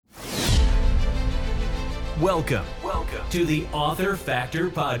Welcome to the Author Factor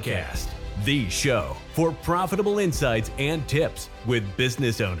Podcast, the show for profitable insights and tips with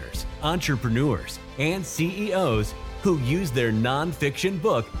business owners, entrepreneurs, and CEOs who use their nonfiction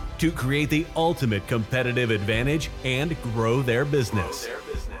book to create the ultimate competitive advantage and grow their business.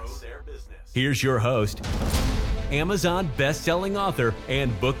 Here's your host, Amazon best-selling author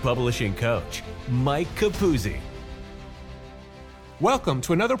and book publishing coach, Mike Capuzzi. Welcome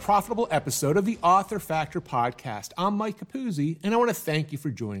to another profitable episode of the Author Factor Podcast. I'm Mike Capuzzi, and I want to thank you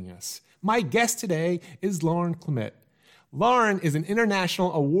for joining us. My guest today is Lauren Clemett. Lauren is an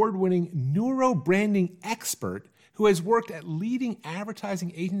international award-winning neuro-branding expert who has worked at leading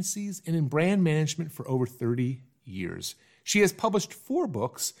advertising agencies and in brand management for over 30 years. She has published 4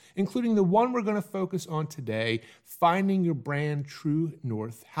 books, including the one we're going to focus on today, Finding Your Brand True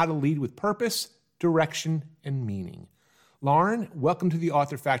North, How to Lead with Purpose, Direction, and Meaning. Lauren, welcome to the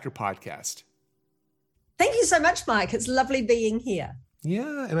Author Factor Podcast. Thank you so much, Mike. It's lovely being here.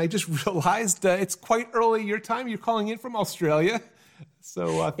 Yeah, and I just realized it's quite early your time. You're calling in from Australia.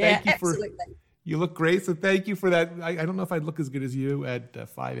 So thank you absolutely. You look great, so thank you for that. I don't know if I'd look as good as you at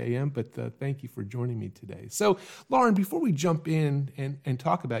 5 a.m., but thank you for joining me today. So, Lauren, before we jump in and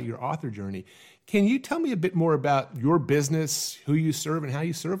talk about your author journey, can you tell me a bit more about your business, who you serve, and how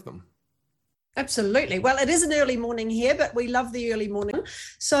you serve them? Absolutely. Well, it is an early morning here, but we love the early morning.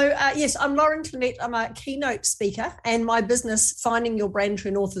 So yes, I'm Lauren Clemett. I'm a keynote speaker, and my business, Finding Your Brand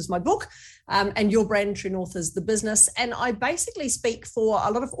True North, is my book, and Your Brand True North is the business. And I basically speak for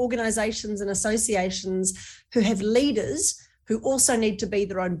a lot of organizations and associations who have leaders who also need to be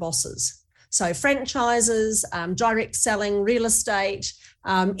their own bosses. So franchises, direct selling, real estate,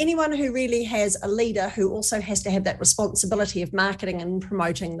 anyone who really has a leader who also has to have that responsibility of marketing and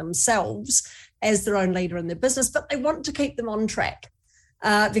promoting themselves as their own leader in their business, but they want to keep them on track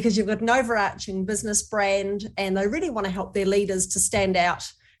because you've got an overarching business brand and they really want to help their leaders to stand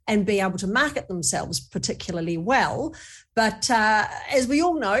out and be able to market themselves particularly well. But as we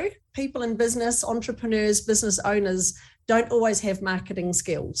all know, people in business, entrepreneurs, business owners don't always have marketing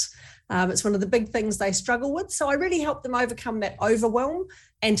skills. It's one of the big things they struggle with. So I really help them overcome that overwhelm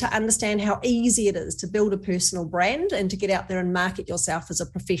and to understand how easy it is to build a personal brand and to get out there and market yourself as a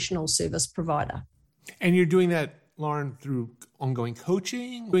professional service provider. And you're doing that, Lauren, through ongoing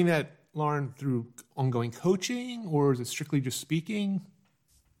coaching? Or is it strictly just speaking?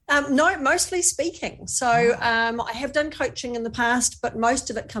 No, mostly speaking. So I have done coaching in the past, but most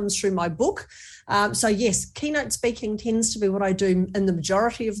of it comes through my book. So yes, keynote speaking tends to be what I do in the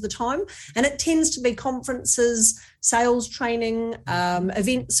majority of the time. And it tends to be conferences, sales training,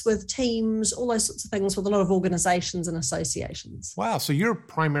 events with teams, all those sorts of things with a lot of organizations and associations. Wow. So your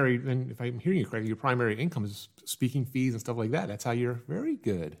primary, and if I'm hearing you correctly, your primary income is speaking fees and stuff like that. That's how you're very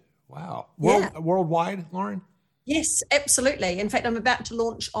good. Wow. Worldwide, Lauren? Yes, absolutely. In fact, I'm about to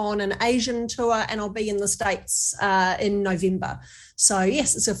launch on an Asian tour and I'll be in the States in November. So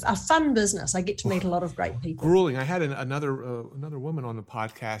yes, it's a fun business. I get to meet a lot of great people. Grueling. I had another woman on the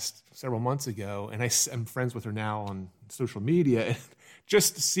podcast several months ago, and I'm friends with her now on social media. And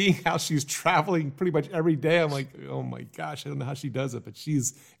just seeing how she's traveling pretty much every day, I'm like, oh my gosh, I don't know how she does it, but she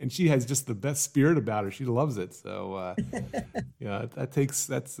has just the best spirit about her. She loves it. So yeah, that's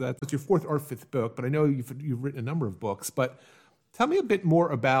your 4th or 5th book, but I know you've written a number of books. But tell me a bit more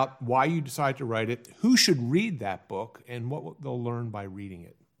about why you decided to write it, who should read that book, and what they'll learn by reading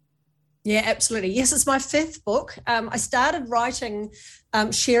it. Yeah, absolutely. Yes, it's my 5th book. I started writing,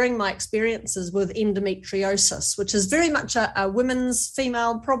 sharing my experiences with endometriosis, which is very much a women's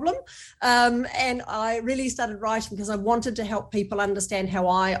female problem. And I really started writing because I wanted to help people understand how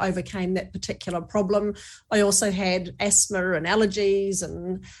I overcame that particular problem. I also had asthma and allergies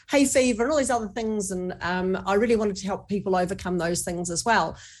and hay fever and all these other things. And I really wanted to help people overcome those things as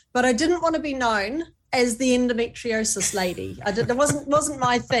well. But I didn't want to be known as the endometriosis lady. It wasn't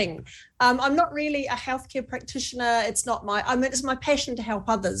my thing. I'm not really a healthcare practitioner. It's my passion to help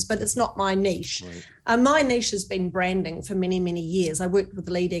others, but it's not my niche. Right. My niche has been branding for many, many years. I worked with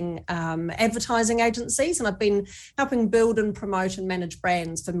leading advertising agencies, and I've been helping build and promote and manage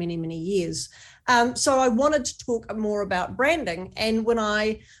brands for many, many years. So I wanted to talk more about branding, and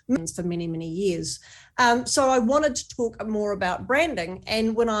for many, many years. So I wanted to talk more about branding.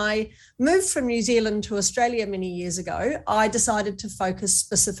 And when I moved from New Zealand to Australia many years ago, I decided to focus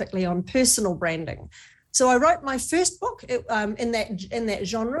specifically on personal branding. So I wrote my first book in that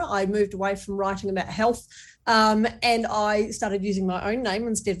genre. I moved away from writing about health and I started using my own name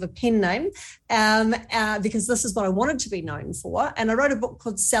instead of a pen name because this is what I wanted to be known for. And I wrote a book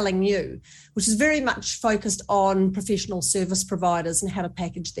called Selling You, which is very much focused on professional service providers and how to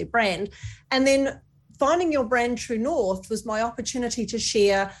package their brand. And then finding your brand true north was my opportunity to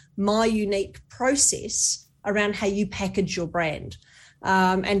share my unique process around how you package your brand.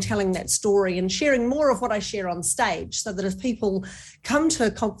 And telling that story and sharing more of what I share on stage, so that if people come to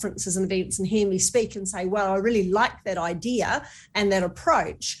conferences and events and hear me speak and say, well, I really like that idea and that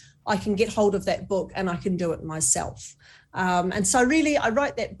approach, I can get hold of that book and I can do it myself. And so really I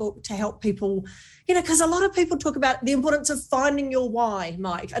wrote that book to help people, because a lot of people talk about the importance of finding your why,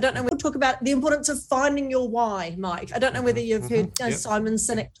 Mike. I don't know whether talk about the importance of finding your why, Mike. I don't know whether you've heard Simon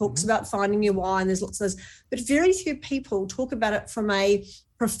Sinek talks about finding your why, and there's lots of those, but very few people talk about it from a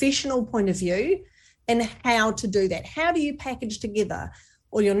professional point of view and how to do that. How do you package together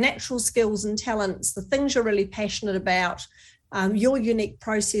all your natural skills and talents, the things you're really passionate about, your unique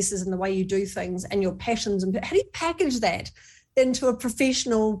processes and the way you do things and your passions, and how do you package that into a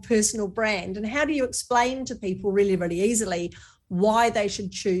professional personal brand? And how do you explain to people really, really easily why they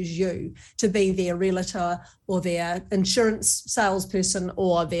should choose you to be their realtor or their insurance salesperson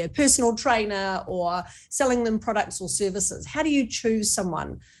or their personal trainer or selling them products or services? How do you choose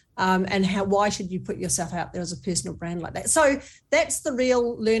someone? And why should you put yourself out there as a personal brand like that? So that's the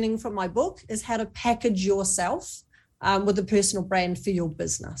real learning from my book, is how to package yourself with a personal brand for your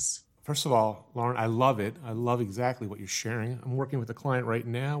business. First of all, Lauren, I love it. I love exactly what you're sharing. I'm working with a client right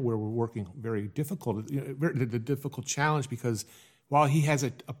now where we're working very difficult, the difficult challenge, because while he has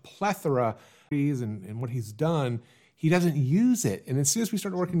a plethora and what he's done, he doesn't use it. And as soon as we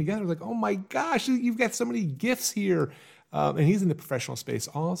started working together, I was like, oh my gosh, you've got so many gifts here. And he's in the professional space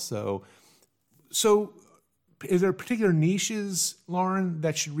also. So is there particular niches, Lauren,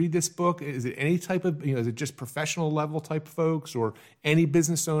 that should read this book? Is it any type of, is it just professional level type folks, or any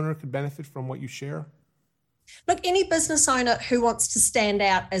business owner could benefit from what you share? Look, any business owner who wants to stand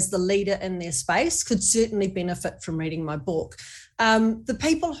out as the leader in their space could certainly benefit from reading my book. The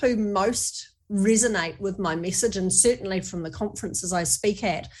people who most resonate with my message, and certainly from the conferences I speak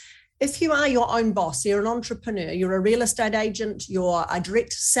at, if you are your own boss, you're an entrepreneur, you're a real estate agent, you're a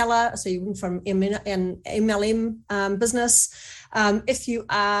direct seller, so you're from an MLM business. If you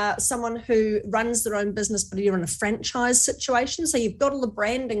are someone who runs their own business, but you're in a franchise situation, so you've got all the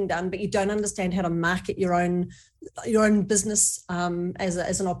branding done, but you don't understand how to market your own business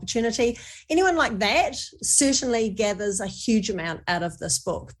as an opportunity. Anyone like that certainly gathers a huge amount out of this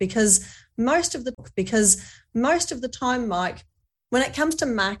book, because most of the time, Mike, when it comes to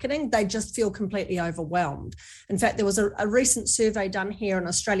marketing, they just feel completely overwhelmed. In fact, there was a recent survey done here in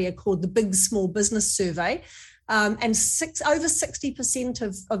Australia called the Big Small Business Survey, and over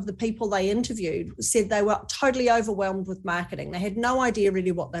 60% of the people they interviewed said they were totally overwhelmed with marketing. They had no idea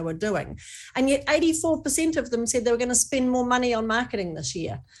really what they were doing. And yet 84% of them said they were going to spend more money on marketing this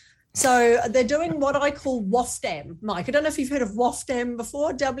year. So they're doing what I call WOFTAM, Mike. I don't know if you've heard of WOFTAM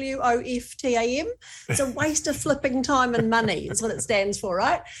before, WOFTAM. It's a waste of flipping time and money is what it stands for,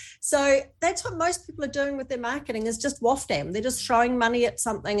 right? So that's what most people are doing with their marketing, is just WOFTAM. They're just throwing money at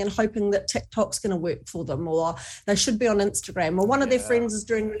something and hoping that TikTok's going to work for them, or they should be on Instagram, or one of their friends is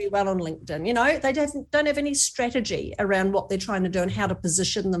doing really well on LinkedIn. They don't have any strategy around what they're trying to do and how to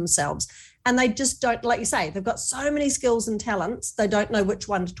position themselves. And they just don't, like you say, they've got so many skills and talents, they don't know which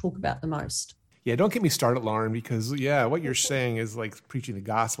one to talk about the most. Yeah, don't get me started, Lauren, because, what you're saying is like preaching the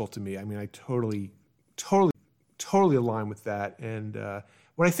gospel to me. I mean, I totally align with that. And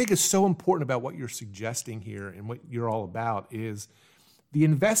what I think is so important about what you're suggesting here and what you're all about is the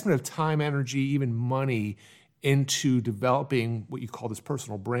investment of time, energy, even money into developing what you call this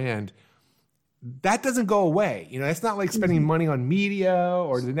personal brand. That doesn't go away. It's not like spending money on media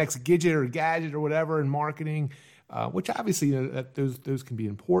or the next gadget or whatever in marketing, which obviously those can be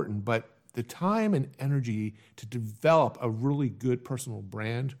important. But the time and energy to develop a really good personal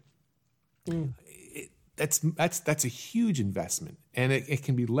brand, that's a huge investment, and it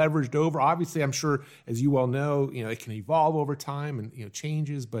can be leveraged over. Obviously, I'm sure, as you well know, it can evolve over time and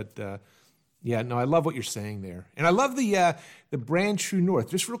changes, but. I love what you're saying there. And I love the brand True North.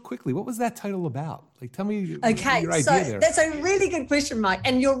 Just real quickly, what was that title about? Like, tell me your idea there. That's a really good question, Mike.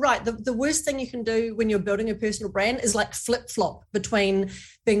 And you're right. The worst thing you can do when you're building a personal brand is like flip-flop between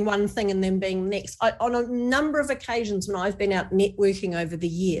being one thing and then being next. On a number of occasions when I've been out networking over the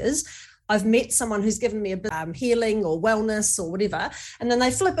years, I've met someone who's given me a bit of healing or wellness or whatever, and then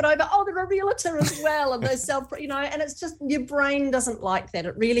they flip it over, they're a realtor as well, and they sell, and it's just, your brain doesn't like that.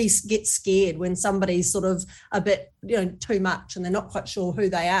 It really gets scared when somebody's sort of a bit too much and they're not quite sure who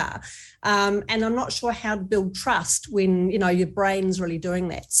they are. And I'm not sure how to build trust when, your brain's really doing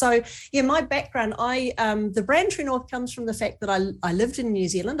that. So yeah, my background, the brand True North comes from the fact that I lived in New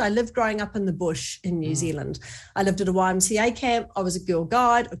Zealand. I lived growing up in the bush in New Zealand. I lived at a YMCA camp. I was a Girl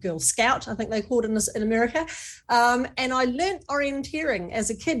Guide, a Girl Scout, I think they called it in America. And I learnt orienteering as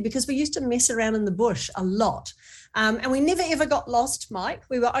a kid because we used to mess around in the bush a lot. And we never ever got lost, Mike.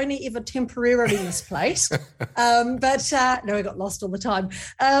 We were only ever temporarily misplaced. No, we got lost all the time.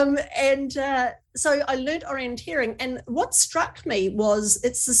 So I learned orienteering. And what struck me was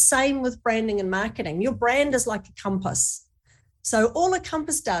it's the same with branding and marketing. Your brand is like a compass. So all a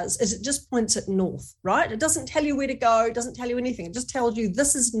compass does is it just points it north, right? It doesn't tell you where to go. It doesn't tell you anything. It just tells you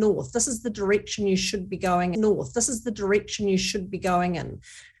this is north. This is the direction you should be going north. This is the direction you should be going in.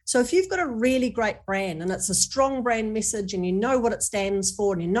 So if you've got a really great brand and it's a strong brand message and you know what it stands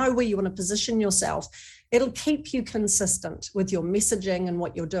for and you know where you want to position yourself, it'll keep you consistent with your messaging and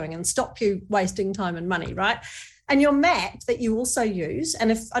what you're doing and stop you wasting time and money, right? And your map that you also use,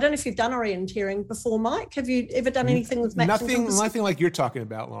 and I don't know if you've done orienteering before, Mike. Have you ever done anything with maps? Nothing like you're talking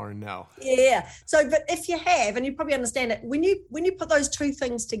about, Lauren, no. Yeah. So, but if you have, and you probably understand it, when you put those two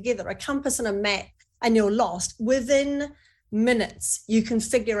things together, a compass and a map, and you're lost, within minutes, you can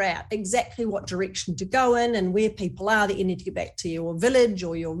figure out exactly what direction to go in and where people are that you need to get back to your village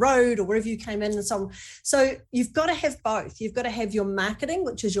or your road or wherever you came in and so on. So you've got to have both. You've got to have your marketing,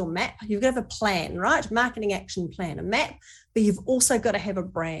 which is your map. You've got to have a plan, right? Marketing action plan, a map, but you've also got to have a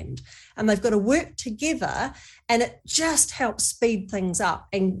brand and they've got to work together, and it just helps speed things up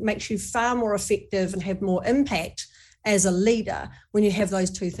and makes you far more effective and have more impact as a leader when you have those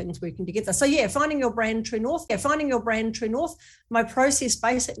two things working together. So yeah, finding your brand True North. My process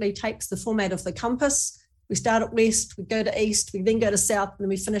basically takes the format of the compass. We start at west, we go to east, we then go to south, and then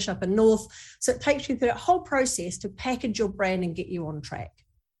we finish up in north. So it takes you through that whole process to package your brand and get you on track.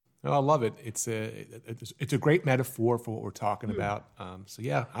 Oh, I love it. It's a great metaphor for what we're talking about. So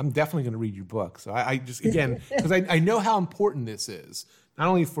yeah, I'm definitely going to read your book. So I just, again, because I know how important this is, not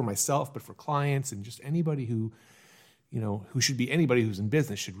only for myself, but for clients and just anybody who should be anybody who's in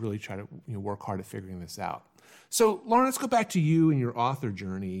business should really try to work hard at figuring this out. So, Lauren, let's go back to you and your author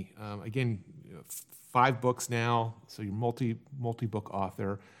journey. Again, 5 books now, so you're multi-book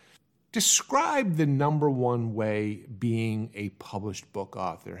author. Describe the number one way being a published book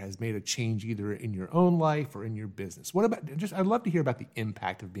author has made a change either in your own life or in your business. I'd love to hear about the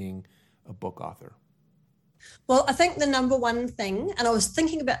impact of being a book author. Well, I think the number one thing, and I was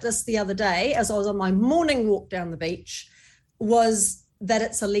thinking about this the other day as I was on my morning walk down the beach, was that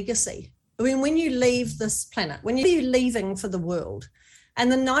it's a legacy. I mean, when you leave this planet, when you're leaving for the world,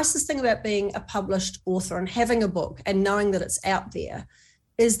 and the nicest thing about being a published author and having a book and knowing that it's out there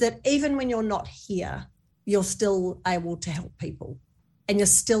is that even when you're not here, you're still able to help people and you're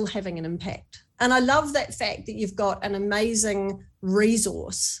still having an impact. And I love that fact that you've got an amazing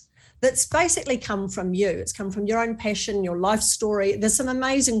resource that's basically come from you. It's come from your own passion, your life story. There's some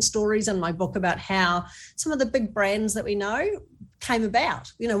amazing stories in my book about how some of the big brands that we know came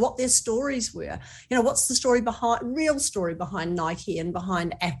about, what their stories were. What's the real story behind Nike and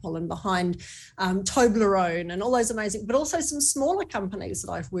behind Apple and behind Toblerone and all those amazing, but also some smaller companies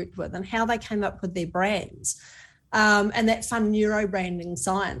that I've worked with and how they came up with their brands. And that fun neuro-branding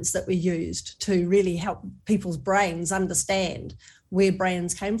science that we used to really help people's brains understand where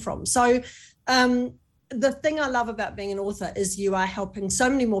brands came from. So the thing I love about being an author is you are helping so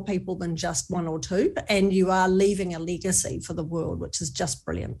many more people than just one or two, and you are leaving a legacy for the world, which is just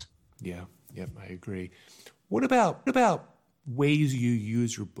brilliant. Yeah, yep, I agree. What about ways you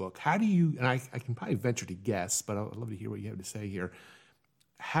use your book? How do you, and I can probably venture to guess, but I'd love to hear what you have to say here.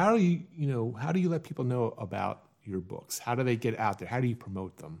 How do you let people know about your books? How do they get out there? How do you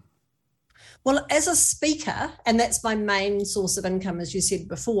promote them? Well, as a speaker, and that's my main source of income, as you said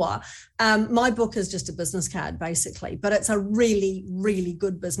before, my book is just a business card, basically, but it's a really, really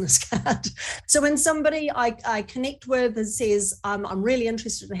good business card. So when somebody I connect with and says, I'm really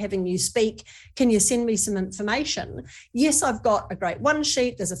interested in having you speak, can you send me some information? Yes, I've got a great one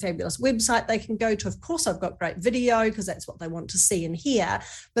sheet. There's a fabulous website they can go to. Of course, I've got great video because that's what they want to see and hear.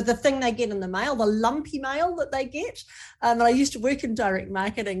 But the thing they get in the mail, the lumpy mail that they get, and I used to work in direct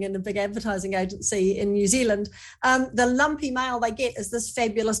marketing in a big advertising agency in New Zealand, the lumpy mail they get is this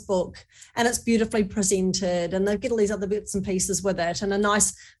fabulous book, and it's beautifully presented, and they get all these other bits and pieces with it, and a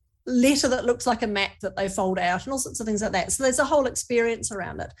nice letter that looks like a map that they fold out, and all sorts of things like that. So there's a whole experience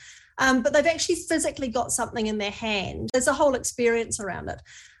around it. But they've actually physically got something in their hand. There's a whole experience around it.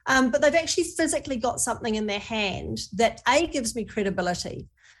 But they've actually physically got something in their hand that, A, gives me credibility.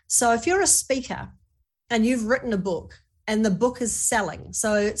 So if you're a speaker and you've written a book and the book is selling.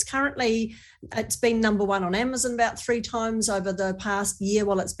 So it's been number one on Amazon about 3 times over the past year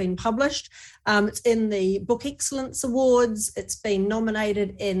while it's been published. It's in the Book Excellence Awards. It's been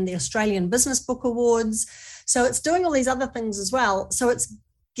nominated in the Australian Business Book Awards. So it's doing all these other things as well. So it's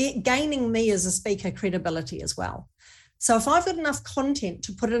gaining me as a speaker credibility as well. So if I've got enough content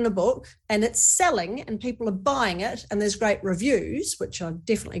to put in a book and it's selling and people are buying it and there's great reviews, which I've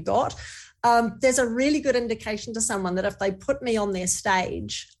definitely got, there's a really good indication to someone that if they put me on their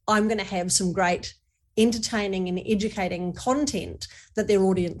stage, I'm going to have some great entertaining and educating content that their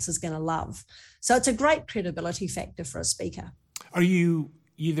audience is going to love. So it's a great credibility factor for a speaker. Are you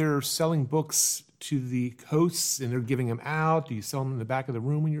either selling books to the hosts and they're giving them out? Do you sell them in the back of the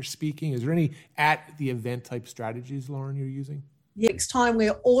room when you're speaking? Is there any at the event type strategies, Lauren, you're using? Next time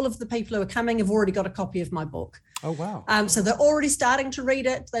where all of the people who are coming have already got a copy of my book. Oh, wow. So they're already starting to read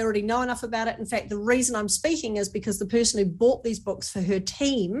it. They already know enough about it. In fact, the reason I'm speaking is because the person who bought these books for her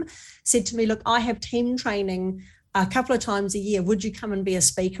team said to me, look, I have team training a couple of times a year. Would you come and be a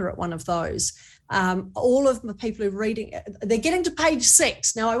speaker at one of those? All of the people who are reading, they're getting to page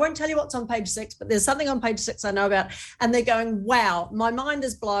 6. Now, I won't tell you what's on page 6, but there's something on page 6 I know about. And they're going, wow, my mind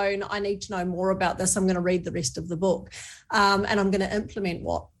is blown. I need to know more about this. I'm going to read the rest of the book. And I'm going to implement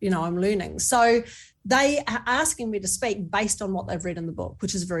what, I'm learning. So they are asking me to speak based on what they've read in the book,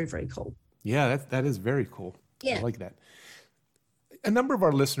 which is very, very cool. Yeah, that is very cool. Yeah. I like that. A number of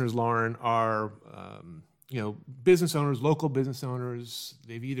our listeners, Lauren, are business owners, local business owners.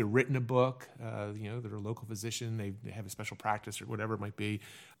 They've either written a book, they're a local physician, they have a special practice or whatever it might be.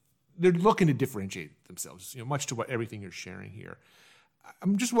 They're looking to differentiate themselves, much to what everything you're sharing here.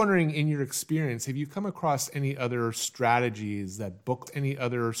 I'm just wondering, in your experience, have you come across any other strategies that book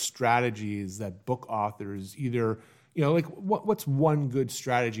authors either, what's one good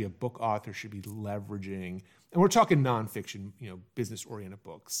strategy a book author should be leveraging? And we're talking nonfiction, business-oriented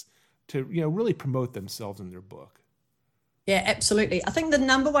books, to really promote themselves in their book. Yeah, absolutely. I think the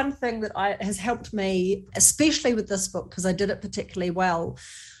number one thing that has helped me, especially with this book, because I did it particularly well,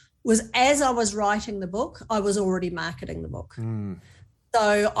 was as I was writing the book, I was already marketing the book.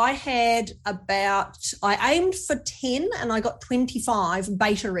 So I aimed for 10 and I got 25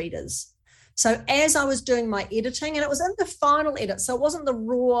 beta readers. So as I was doing my editing, and it was in the final edit, so it wasn't the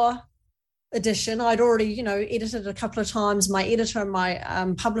raw edition. I'd already, edited a couple of times. My editor and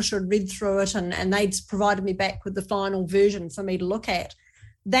my publisher had read through it and they'd provided me back with the final version for me to look at.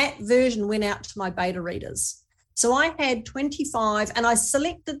 That version went out to my beta readers. So I had 25 and I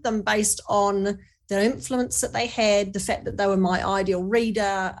selected them based on the influence that they had, the fact that they were my ideal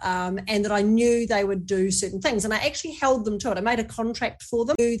reader, and that I knew they would do certain things. And I actually held them to it. I made a contract for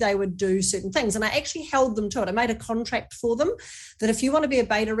them. They would do certain things. And I actually held them to it. I made a contract for them that if you want to be a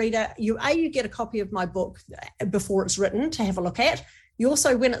beta reader, you get a copy of my book before it's written to have a look at. You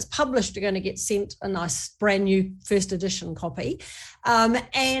also, when it's published, you're going to get sent a nice brand new first edition copy.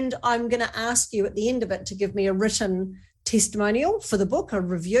 And I'm going to ask you at the end of it to give me a written testimonial for the book, a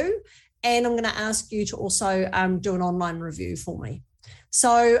review. And I'm going to ask you to also do an online review for me.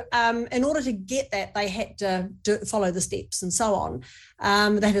 So in order to get that, they had to follow the steps and so on.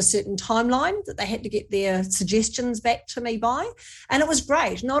 They had a certain timeline that they had to get their suggestions back to me by. And it was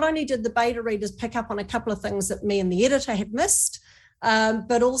great. Not only did the beta readers pick up on a couple of things that me and the editor had missed,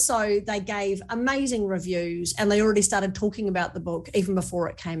 but also they gave amazing reviews and they already started talking about the book even before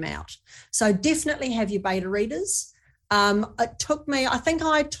it came out. So definitely have your beta readers. It took me, I think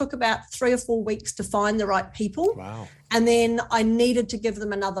I took about 3 or 4 weeks to find the right people. Wow. And then I needed to give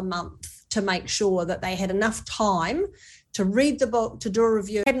them another month to make sure that they had enough time to read the book, to do a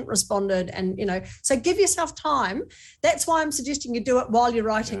review, hadn't responded. And, so give yourself time. That's why I'm suggesting you do it while you're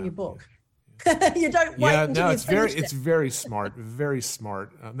writing your book. You don't wait until you've finished it. It's very smart, very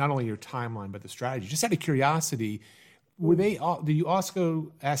smart. Not only your timeline, but the strategy. Just out of curiosity, do you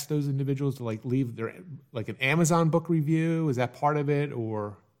also ask those individuals to leave their an Amazon book review? Is that part of it,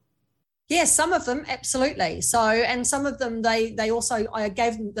 or? Yes, some of them absolutely. So, and some of them they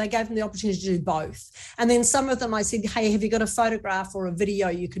gave them the opportunity to do both. And then some of them I said, hey, have you got a photograph or a video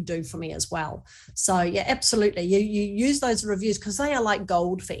you could do for me as well? So yeah, absolutely. You use those reviews because they are like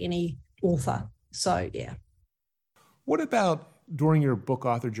gold for any author. So yeah. What about during your book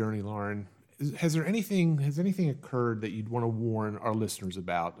author journey, Lauren? Has anything occurred that you'd want to warn our listeners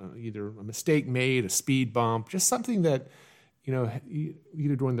about? Either a mistake made, a speed bump, just something that,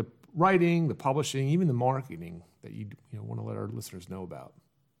 either during the writing, the publishing, even the marketing that you want to let our listeners know about?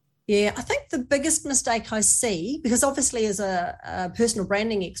 Yeah, I think the biggest mistake I see, because obviously as a personal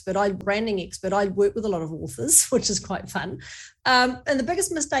branding expert, I work with a lot of authors, which is quite fun. And the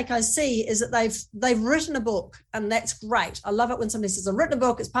biggest mistake I see is that they've written a book, and that's great. I love it when somebody says, I've written a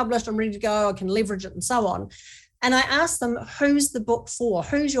book, it's published, I'm ready to go, I can leverage it and so on. And I ask them, who's the book for?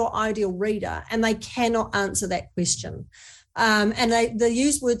 Who's your ideal reader? And they cannot answer that question. And they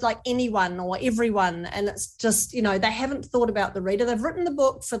use words like anyone or everyone, and it's just, they haven't thought about the reader. They've written the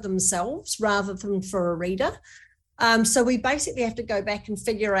book for themselves rather than for a reader. So we basically have to go back and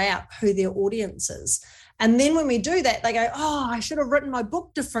figure out who their audience is. And then when we do that, they go, oh, I should have written my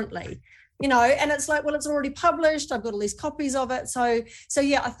book differently. And it's like, well, it's already published. I've got all these copies of it. So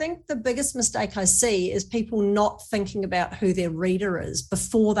yeah, I think the biggest mistake I see is people not thinking about who their reader is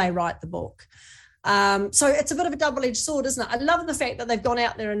before they write the book. So it's a bit of a double-edged sword, isn't it? I love the fact that they've gone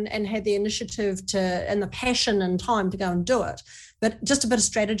out there and had the initiative and the passion and time to go and do it. But just a bit of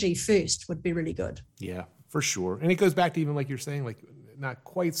strategy first would be really good. Yeah, for sure. And it goes back to even like you're saying, like not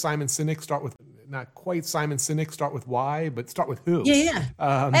quite Simon Sinek, start with why, but start with who. Yeah,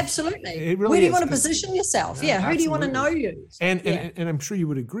 absolutely. It really Where do you is, want to position yourself? Yeah, who do you want to know you? And I'm sure you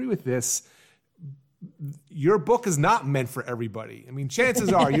would agree with this. Your book is not meant for everybody. I mean,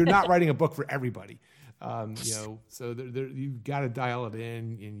 chances are you're not writing a book for everybody. So you've got to dial it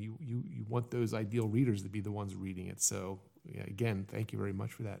in, and you want those ideal readers to be the ones reading it. So yeah, again, thank you very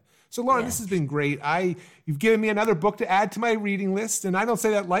much for that. So Lauren, This has been great. You've given me another book to add to my reading list, and I don't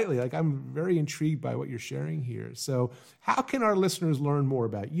say that lightly. Like, I'm very intrigued by what you're sharing here. So how can our listeners learn more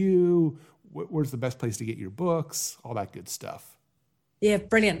about you? Where's the best place to get your books? All that good stuff. Yeah,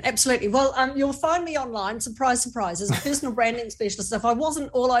 brilliant. Absolutely. Well, you'll find me online, surprise, surprise, as a personal branding specialist. If I wasn't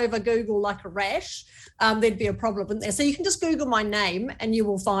all over Google like a rash, there'd be a problem there. So you can just Google my name and you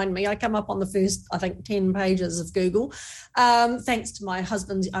will find me. I come up on the first, I think, 10 pages of Google, thanks to my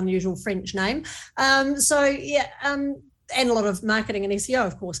husband's unusual French name. And a lot of marketing and SEO,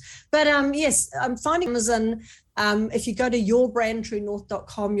 of course. But yes, I'm finding Amazon. If you go to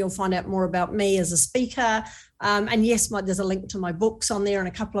yourbrandtruenorth.com, you'll find out more about me as a speaker. And yes, there's a link to my books on there and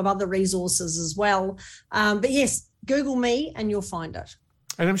a couple of other resources as well. But yes, Google me and you'll find it.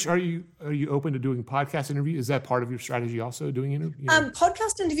 And I'm sure, are you open to doing podcast interviews? Is that part of your strategy also, doing interviews?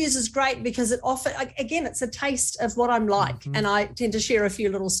 Podcast interviews is great because it's a taste of what I'm like. Mm-hmm. And I tend to share a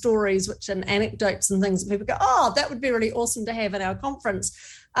few little stories and anecdotes and things that people go, oh, that would be really awesome to have at our conference.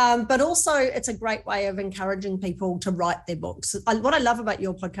 But also it's a great way of encouraging people to write their books. What I love about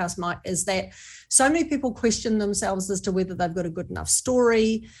your podcast, Mike, is that so many people question themselves as to whether they've got a good enough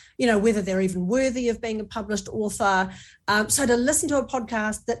story, whether they're even worthy of being a published author. So to listen to a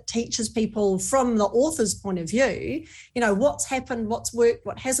podcast that teaches people from the author's point of view, what's happened, what's worked,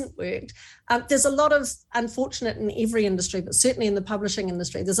 what hasn't worked. There's a lot of, unfortunate in every industry, but certainly in the publishing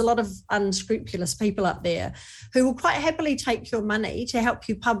industry, there's a lot of unscrupulous people out there who will quite happily take your money to help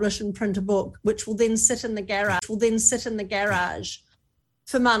you publish and print a book, which will then sit in the garage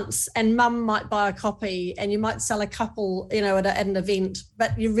for months, and mum might buy a copy and you might sell a couple, at an event,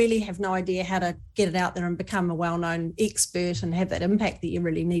 but you really have no idea how to get it out there and become a well-known expert and have that impact that you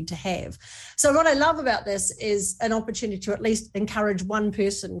really need to have. So what I love about this is an opportunity to at least encourage one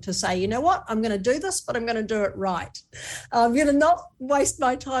person to say, you know what, I'm going to do this, but I'm going to do it right. I'm going to not waste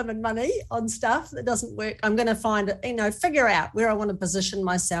my time and money on stuff that doesn't work. I'm going to figure out where I want to position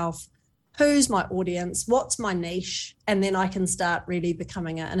myself, who's my audience, what's my niche, and then I can start really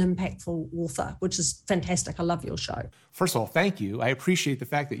becoming an impactful author, which is fantastic. I love your show. First of all, thank you. I appreciate the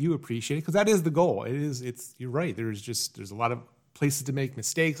fact that you appreciate it, because that is the goal. You're right. There's a lot of places to make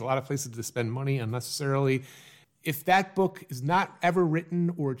mistakes, a lot of places to spend money unnecessarily. If that book is not ever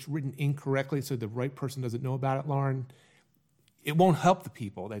written, or it's written incorrectly so the right person doesn't know about it, Lauren, it won't help the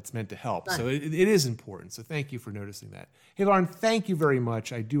people that it's meant to help. No. So it is important. So thank you for noticing that. Hey, Lauren, thank you very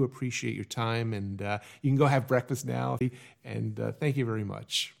much. I do appreciate your time, and you can go have breakfast now. And thank you very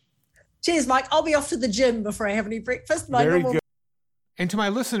much. Cheers, Mike. I'll be off to the gym before I have any breakfast. Very good. And to my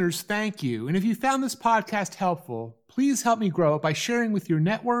listeners, thank you. And if you found this podcast helpful, please help me grow it by sharing with your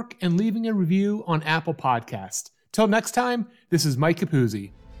network and leaving a review on Apple Podcast. Till next time, this is Mike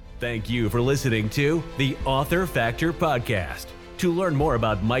Capuzzi. Thank you for listening to the Author Factor Podcast. To learn more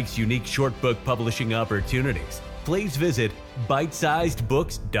about Mike's unique short book publishing opportunities, please visit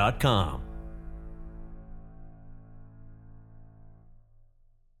bitesizedbooks.com.